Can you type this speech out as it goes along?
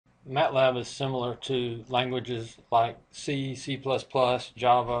MATLAB is similar to languages like C, C++,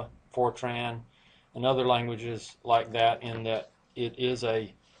 Java, Fortran, and other languages like that in that it is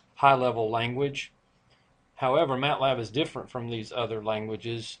a high-level language. However, MATLAB is different from these other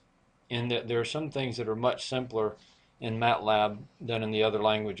languages in that there are some things that are much simpler in MATLAB than in the other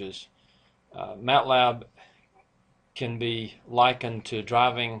languages. MATLAB can be likened to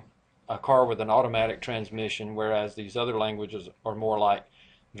driving a car with an automatic transmission, whereas these other languages are more like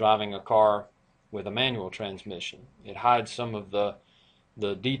driving a car with a manual transmission. It hides some of the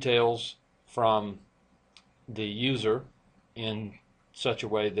details from the user in such a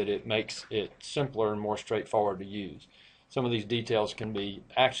way that it makes it simpler and more straightforward to use. Some of these details can be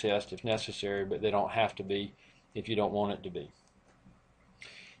accessed if necessary, but they don't have to be if you don't want it to be.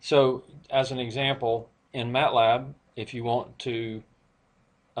 So, as an example, in MATLAB, if you want to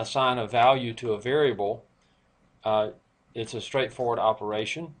assign a value to a variable, it's a straightforward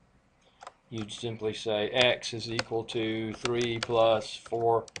operation. You'd simply say x is equal to 3 plus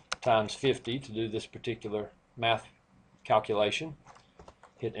 4 times 50 to do this particular math calculation.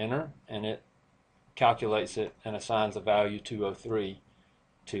 Hit enter and it calculates it and assigns the value 203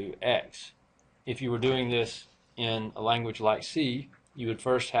 to x. If you were doing this in a language like C, you would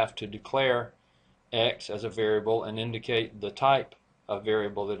first have to declare x as a variable and indicate the type of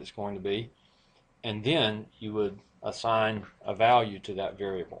variable that it's going to be, and then you would assign a value to that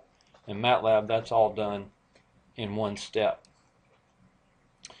variable. In MATLAB, that's all done in one step.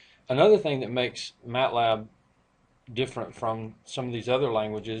 Another thing that makes MATLAB different from some of these other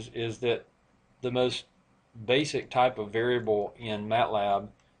languages is that the most basic type of variable in MATLAB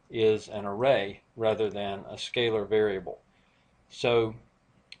is an array rather than a scalar variable. So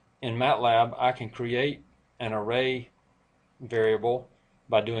in MATLAB, I can create an array variable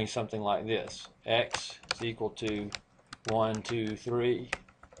by doing something like this. X is equal to 1, 2, 3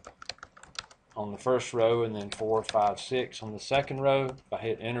 on the first row, and then 4, 5, 6 on the second row. If I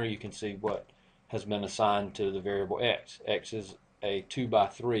hit enter, you can see what has been assigned to the variable x. X is a 2 by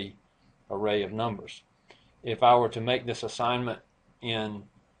 3 array of numbers. If I were to make this assignment in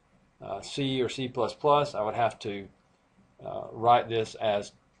C or C++, I would have to write this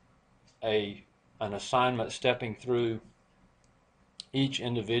as an assignment stepping through each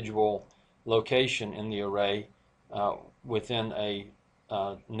individual location in the array within a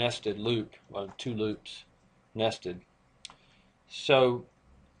nested loop, two loops nested. So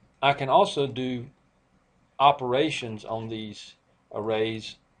I can also do operations on these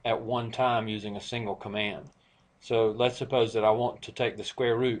arrays at one time using a single command. So let's suppose that I want to take the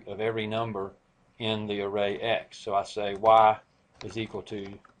square root of every number in the array x. So I say y is equal to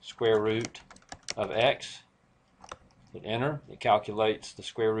square root of x. Hit enter. It calculates the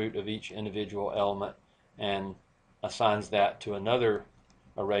square root of each individual element and assigns that to another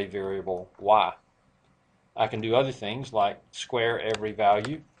array variable y. I can do other things like square every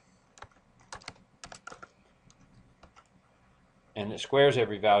value, and it squares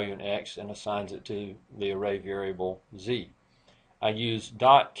every value in x and assigns it to the array variable z. I use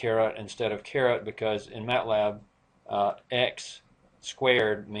dot caret instead of caret because in MATLAB x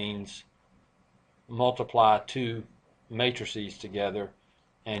squared means multiply two matrices together,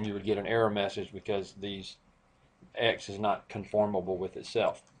 and you would get an error message because these x is not conformable with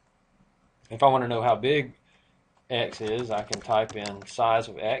itself. If I want to know how big x is, I can type in size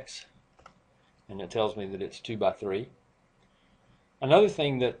of x, and it tells me that it's 2 by 3. Another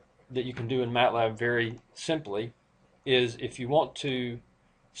thing that you can do in MATLAB very simply is if you want to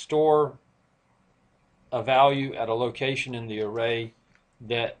store a value at a location in the array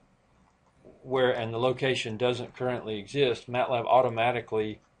and the location doesn't currently exist, MATLAB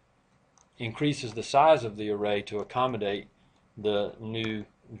automatically increases the size of the array to accommodate the new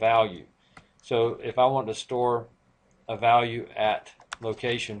value. So if I want to store a value at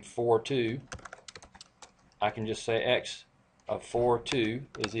location 4,2, I can just say x of 4,2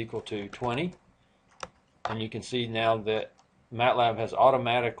 is equal to 20, and you can see now that MATLAB has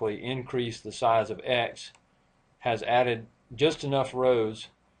automatically increased the size of x, has added just enough rows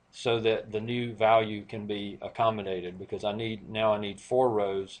so that the new value can be accommodated, because I need 4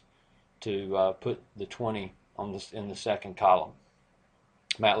 rows to put the 20 in the second column.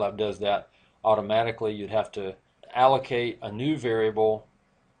 MATLAB does that automatically. You'd have to allocate a new variable,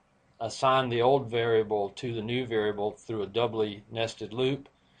 assign the old variable to the new variable through a doubly nested loop,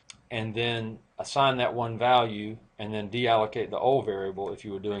 and then assign that one value and then deallocate the old variable if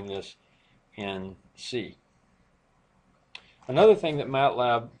you were doing this in C. Another thing that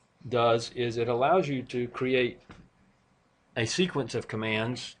MATLAB does is it allows you to create a sequence of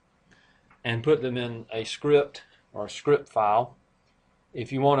commands and put them in a script or a script file,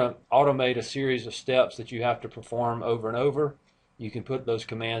 If you want to automate a series of steps that you have to perform over and over, you can put those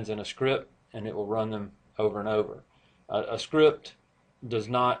commands in a script and it will run them over and over. A script does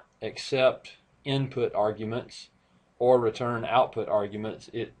not accept input arguments or return output arguments.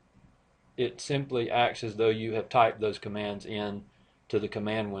 It simply acts as though you have typed those commands in to the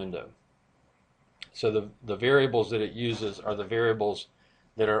command window. So the variables that it uses are the variables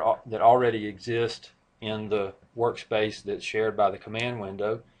that already exist in the workspace that's shared by the command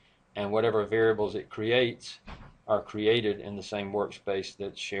window, and whatever variables it creates are created in the same workspace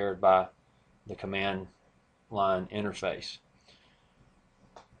that's shared by the command line interface.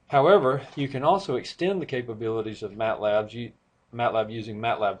 However, you can also extend the capabilities of MATLAB using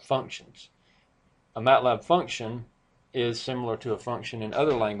MATLAB functions. A MATLAB function is similar to a function in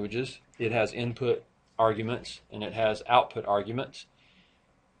other languages. It has input arguments and it has output arguments.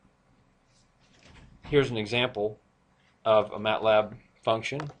 Here's an example of a MATLAB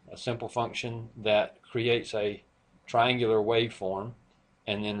function, a simple function that creates a triangular waveform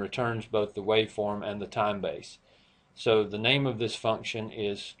and then returns both the waveform and the time base. So the name of this function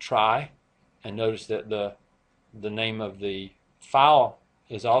is try, and notice that the name of the file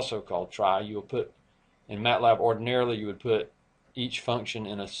is also called try. You will put, in MATLAB ordinarily you would put each function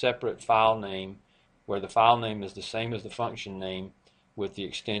in a separate file name where the file name is the same as the function name with the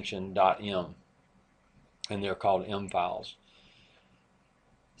extension .m, and they're called M files.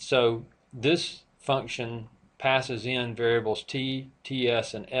 So this function passes in variables t,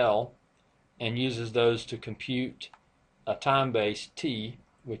 ts, and l and uses those to compute a time base t,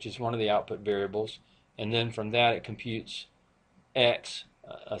 which is one of the output variables, and then from that it computes x,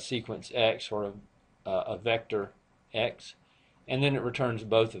 a sequence x or a vector x, and then it returns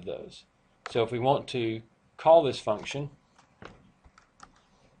both of those. So if we want to call this function,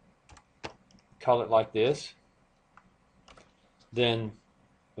 call it like this, then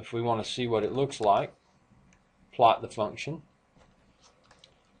if we want to see what it looks like, plot the function.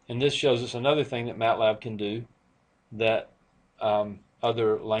 And this shows us another thing that MATLAB can do that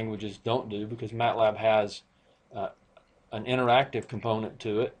other languages don't do, because MATLAB has an interactive component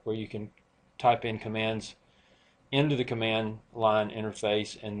to it where you can type in commands into the command line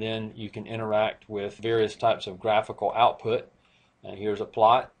interface, and then you can interact with various types of graphical output. And here's a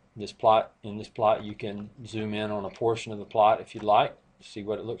plot. In this plot you can zoom in on a portion of the plot if you'd like to see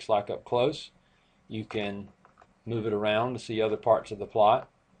what it looks like up close. You can move it around to see other parts of the plot.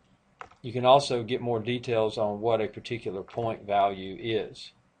 You can also get more details on what a particular point value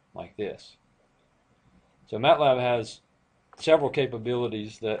is, like this. So MATLAB has several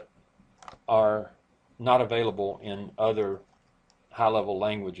capabilities that are not available in other high-level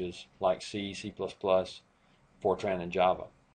languages like C, C++, Fortran, and Java.